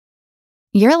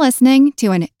You're listening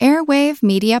to an Airwave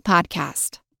Media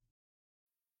Podcast.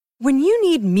 When you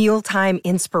need mealtime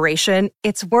inspiration,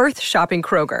 it's worth shopping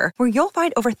Kroger, where you'll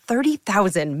find over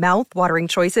 30,000 mouth-watering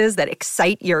choices that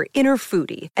excite your inner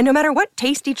foodie. And no matter what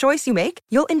tasty choice you make,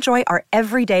 you'll enjoy our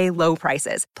everyday low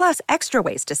prices, plus extra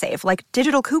ways to save, like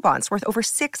digital coupons worth over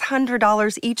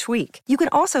 $600 each week. You can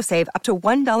also save up to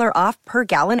 $1 off per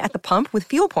gallon at the pump with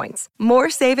fuel points.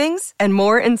 More savings and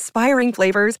more inspiring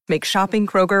flavors make shopping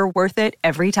Kroger worth it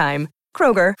every time.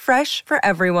 Kroger, fresh for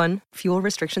everyone. Fuel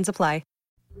restrictions apply.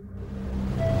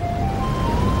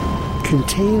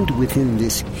 Contained within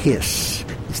this hiss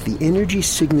is the energy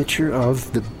signature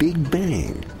of the Big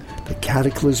Bang, the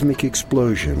cataclysmic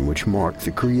explosion which marked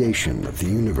the creation of the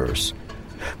universe.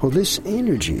 Well, this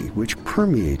energy which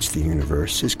permeates the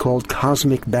universe is called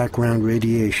cosmic background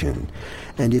radiation,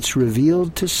 and it's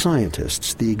revealed to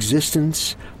scientists the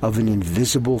existence of an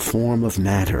invisible form of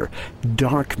matter,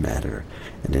 dark matter,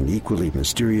 and an equally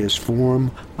mysterious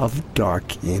form of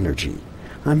dark energy.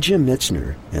 I'm Jim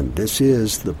Metzner, and this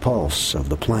is The Pulse of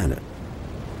the Planet.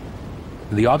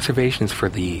 The observations for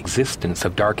the existence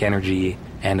of dark energy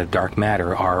and of dark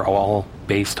matter are all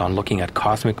based on looking at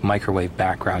cosmic microwave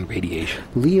background radiation.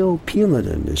 Leo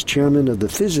Pielinen is chairman of the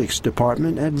physics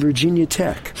department at Virginia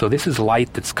Tech. So this is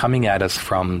light that's coming at us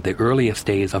from the earliest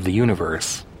days of the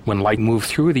universe. When light moved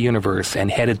through the universe and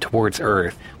headed towards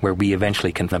Earth, where we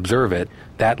eventually can observe it,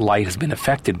 that light has been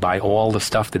affected by all the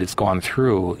stuff that it's gone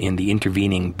through in the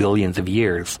intervening billions of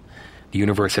years. The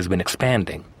universe has been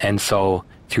expanding. And so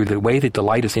through the way that the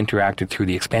light has interacted through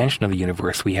the expansion of the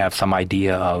universe, we have some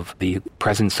idea of the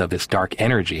presence of this dark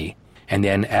energy. And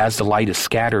then as the light is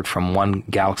scattered from one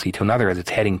galaxy to another as it's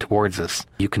heading towards us,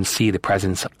 you can see the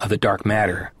presence of the dark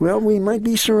matter. Well, we might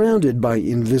be surrounded by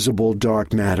invisible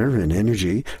dark matter and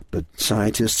energy, but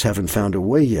scientists haven't found a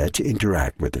way yet to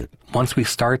interact with it. Once we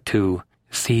start to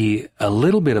see a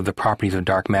little bit of the properties of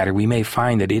dark matter, we may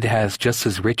find that it has just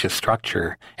as rich a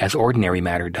structure as ordinary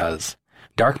matter does.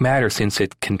 Dark matter, since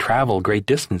it can travel great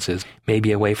distances, may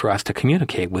be a way for us to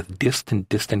communicate with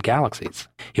distant galaxies.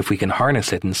 If we can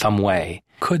harness it in some way,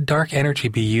 could dark energy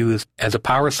be used as a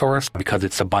power source because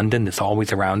it's abundant, it's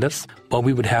always around us? What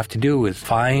we would have to do is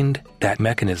find that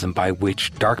mechanism by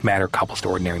which dark matter couples to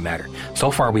ordinary matter.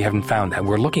 So far, we haven't found that.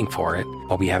 We're looking for it,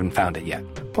 but we haven't found it yet.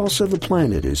 Pulse of the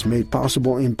Planet is made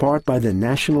possible in part by the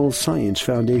National Science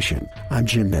Foundation. I'm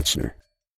Jim Metzner.